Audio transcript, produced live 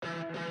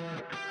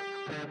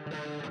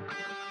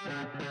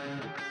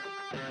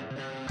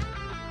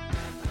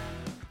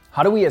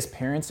How do we, as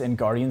parents and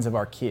guardians of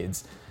our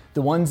kids,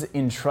 the ones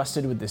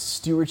entrusted with the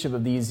stewardship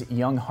of these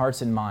young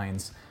hearts and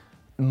minds,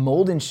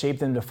 mold and shape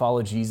them to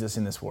follow Jesus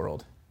in this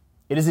world?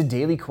 It is a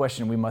daily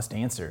question we must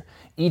answer.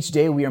 Each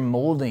day we are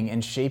molding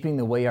and shaping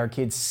the way our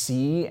kids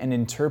see and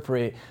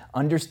interpret,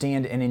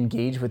 understand, and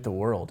engage with the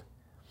world.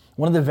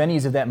 One of the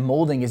venues of that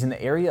molding is in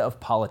the area of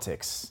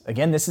politics.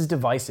 Again, this is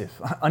divisive,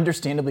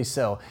 understandably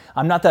so.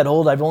 I'm not that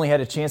old. I've only had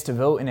a chance to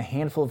vote in a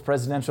handful of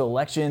presidential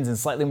elections and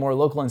slightly more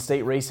local and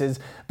state races,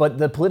 but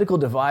the political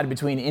divide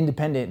between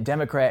independent,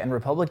 Democrat, and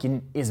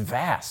Republican is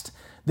vast.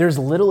 There's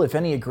little, if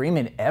any,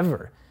 agreement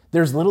ever.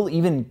 There's little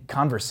even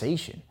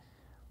conversation.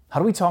 How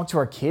do we talk to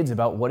our kids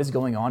about what is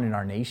going on in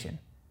our nation?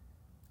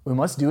 We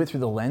must do it through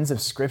the lens of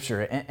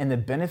Scripture and the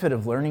benefit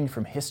of learning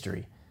from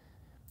history.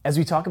 As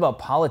we talk about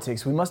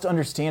politics, we must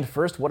understand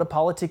first what a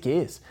politic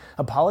is.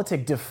 A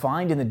politic,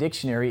 defined in the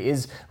dictionary,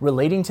 is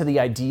relating to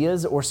the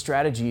ideas or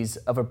strategies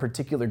of a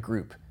particular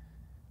group.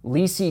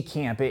 Lee C.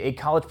 Camp, a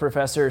college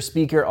professor,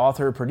 speaker,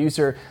 author,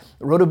 producer,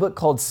 wrote a book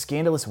called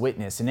Scandalous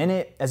Witness, and in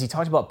it, as he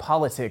talked about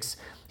politics,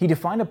 he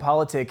defined a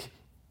politic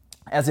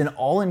as an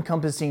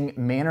all-encompassing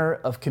manner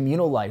of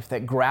communal life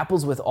that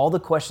grapples with all the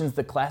questions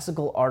the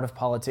classical art of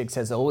politics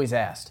has always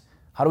asked.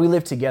 How do we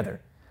live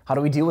together? How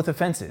do we deal with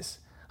offenses?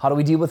 How do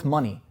we deal with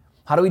money?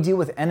 How do we deal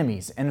with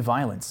enemies and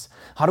violence?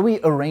 How do we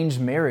arrange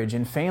marriage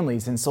and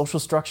families and social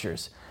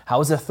structures?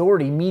 How is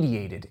authority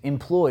mediated,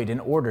 employed,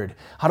 and ordered?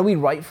 How do we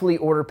rightfully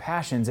order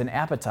passions and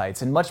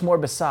appetites and much more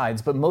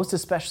besides, but most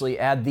especially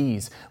add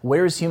these?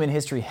 Where is human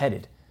history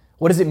headed?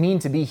 What does it mean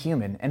to be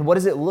human? And what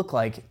does it look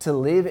like to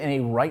live in a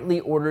rightly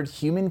ordered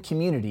human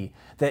community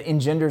that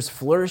engenders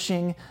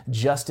flourishing,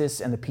 justice,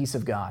 and the peace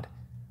of God?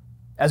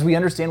 As we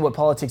understand what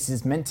politics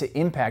is meant to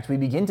impact, we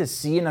begin to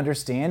see and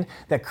understand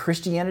that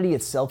Christianity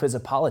itself is a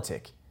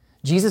politic.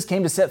 Jesus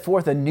came to set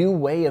forth a new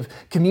way of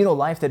communal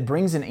life that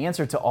brings an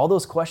answer to all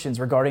those questions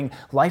regarding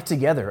life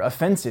together,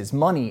 offenses,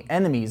 money,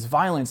 enemies,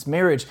 violence,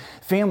 marriage,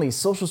 families,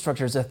 social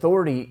structures,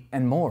 authority,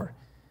 and more.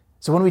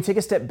 So when we take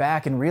a step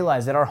back and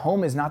realize that our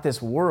home is not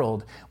this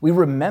world, we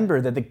remember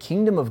that the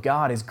kingdom of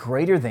God is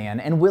greater than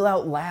and will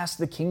outlast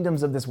the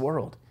kingdoms of this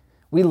world.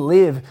 We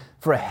live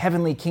for a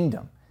heavenly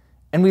kingdom.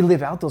 And we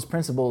live out those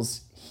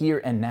principles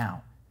here and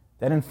now.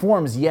 That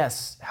informs,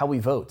 yes, how we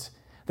vote.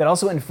 That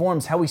also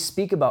informs how we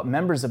speak about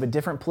members of a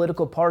different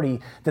political party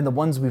than the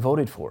ones we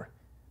voted for.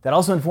 That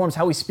also informs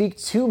how we speak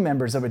to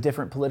members of a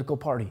different political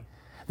party.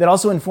 That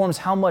also informs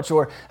how much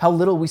or how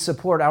little we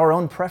support our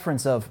own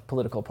preference of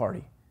political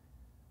party.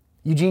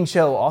 Eugene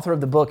Cho, author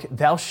of the book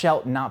Thou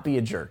Shalt Not Be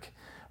a Jerk,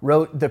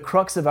 wrote, "The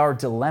crux of our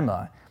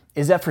dilemma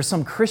is that for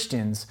some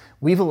Christians,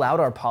 we've allowed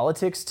our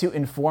politics to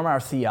inform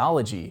our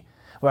theology,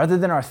 rather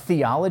than our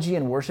theology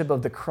and worship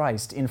of the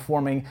Christ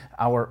informing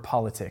our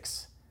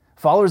politics.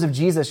 Followers of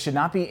Jesus should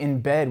not be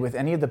in bed with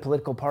any of the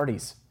political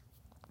parties.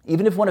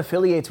 Even if one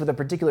affiliates with a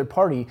particular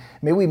party,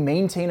 may we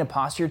maintain a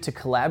posture to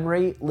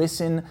collaborate,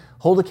 listen,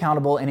 hold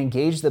accountable, and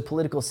engage the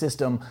political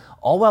system,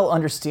 all while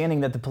understanding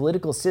that the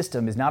political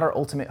system is not our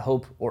ultimate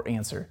hope or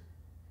answer.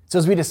 So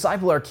as we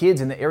disciple our kids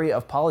in the area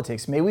of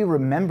politics, may we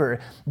remember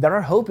that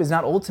our hope is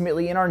not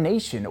ultimately in our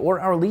nation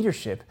or our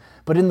leadership,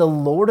 but in the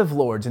Lord of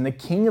Lords and the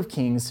King of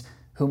Kings,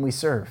 whom we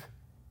serve.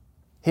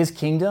 His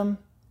kingdom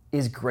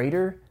is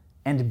greater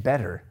and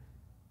better,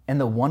 and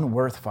the one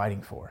worth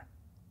fighting for."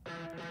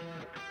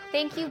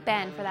 Thank you,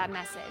 Ben, for that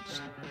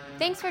message.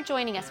 Thanks for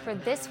joining us for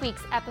this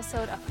week's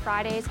episode of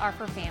Fridays Are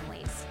for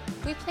Families.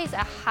 We place a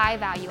high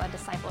value on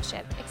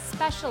discipleship,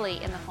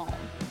 especially in the home,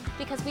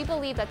 because we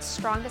believe that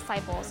strong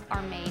disciples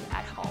are made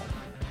at home.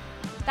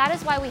 That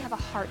is why we have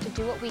a heart to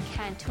do what we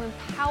can to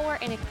empower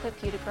and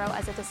equip you to grow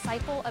as a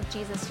disciple of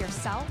Jesus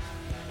yourself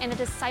and a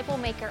disciple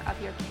maker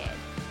of your kid.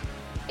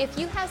 If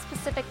you have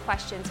specific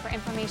questions for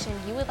information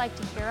you would like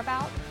to hear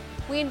about,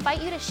 we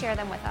invite you to share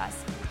them with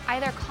us,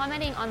 either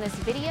commenting on this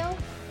video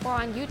or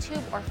on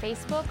YouTube or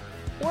Facebook,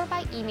 or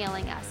by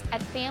emailing us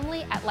at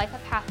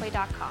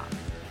family@lifeofpathway.com.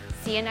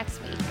 See you next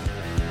week.